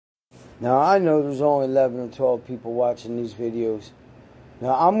Now, I know there's only 11 or 12 people watching these videos.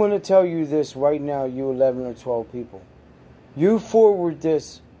 Now, I'm going to tell you this right now, you 11 or 12 people. You forward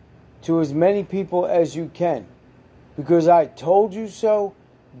this to as many people as you can. Because I told you so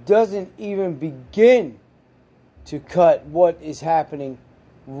doesn't even begin to cut what is happening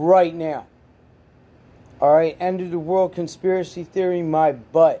right now. Alright, end of the world conspiracy theory, my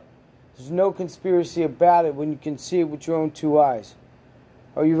butt. There's no conspiracy about it when you can see it with your own two eyes.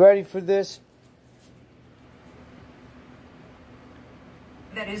 Are you ready for this?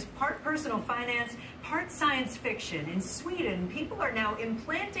 That is part personal finance, part science fiction. In Sweden, people are now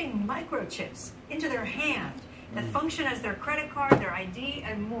implanting microchips into their hand that function as their credit card, their ID,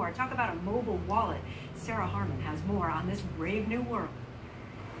 and more. Talk about a mobile wallet. Sarah Harmon has more on this brave new world.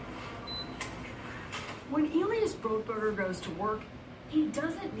 When Elias Brodberger goes to work, he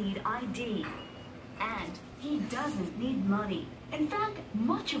doesn't need ID. And he doesn't need money. In fact,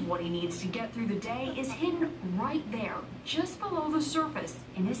 much of what he needs to get through the day is hidden right there, just below the surface,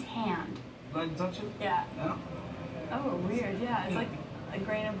 in his hand. Like to touch it? Yeah. Yeah. Oh, weird. Yeah, it's like a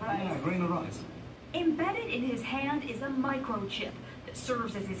grain of rice. Yeah, a grain of rice. Embedded in his hand is a microchip that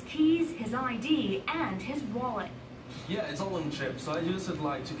serves as his keys, his ID, and his wallet. Yeah, it's all in chip, so I use it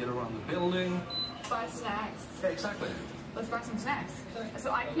like to get around the building. Buy snacks. Yeah, exactly. Let's buy some snacks.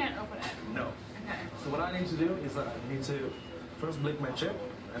 So I can't open it. No. Okay. So what I need to do is I need to first blink my chip,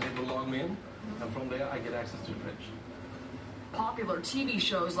 and it will log me in, and from there I get access to the fridge. Popular TV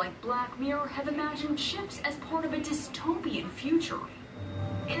shows like Black Mirror have imagined chips as part of a dystopian future.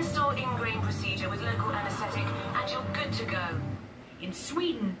 Install in-grain procedure with local anesthetic and you're good to go. In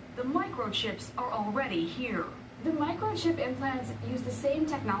Sweden, the microchips are already here. The microchip implants use the same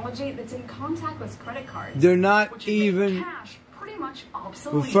technology that's in contactless credit cards. They're not Which even cash pretty much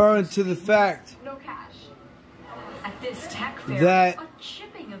obsolete. referring to the fact No cash. At this tech fair, that a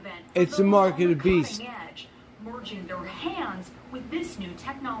chipping event it's for a those mark on of the cutting beast. edge, merging their hands with this new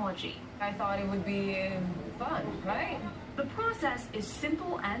technology. I thought it would be fun, right? The process is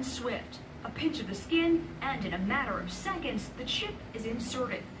simple and swift. A pinch of the skin, and in a matter of seconds, the chip is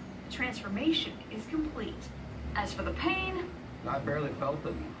inserted. The transformation is complete. As for the pain, I barely felt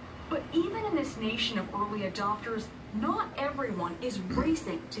it. but even in this nation of early adopters, not everyone is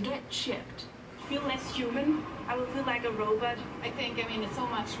racing to get chipped. Feel less human. I will feel like a robot. I think, it's so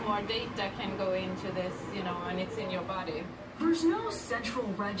much more data can go into this, and it's in your body. There's no central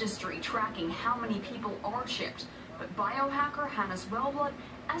registry tracking how many people are chipped, but biohacker Hannes Wellblood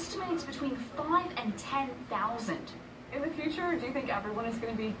estimates between 5 and 10,000. In the future, do you think everyone is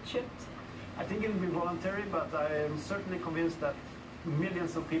going to be chipped? I think it will be voluntary, but I am certainly convinced that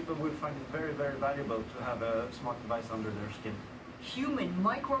millions of people will find it very, very valuable to have a smart device under their skin. Human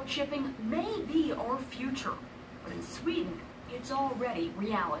microchipping may be our future, but in Sweden, it's already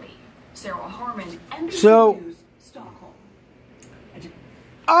reality. Sarah Harmon, NBC News, Stockholm.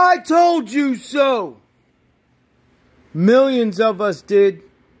 I told you so. Millions of us did.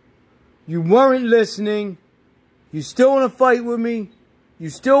 You weren't listening. You still want to fight with me? You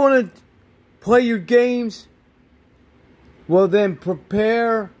still want to play your games? Well, then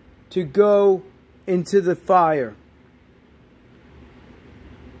prepare to go into the fire.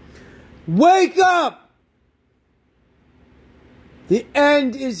 Wake up! The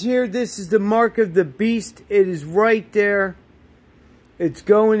end is here. This is the mark of the beast. It is right there. It's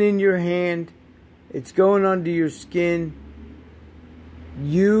going in your hand. It's going under your skin.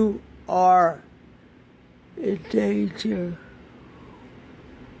 You are in danger.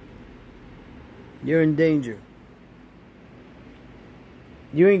 You're in danger.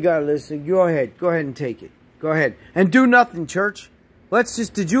 You ain't got to listen. Go ahead. Go ahead and take it. Go ahead. And do nothing, church.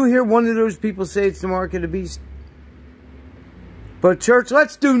 Did you hear one of those people say it's the mark of the beast? But church,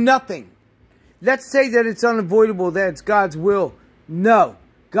 let's do nothing. Let's say that it's unavoidable, that it's God's will. No.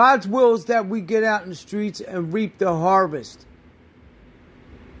 God's will is that we get out in the streets and reap the harvest.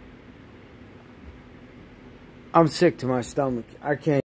 I'm sick to my stomach. I can't.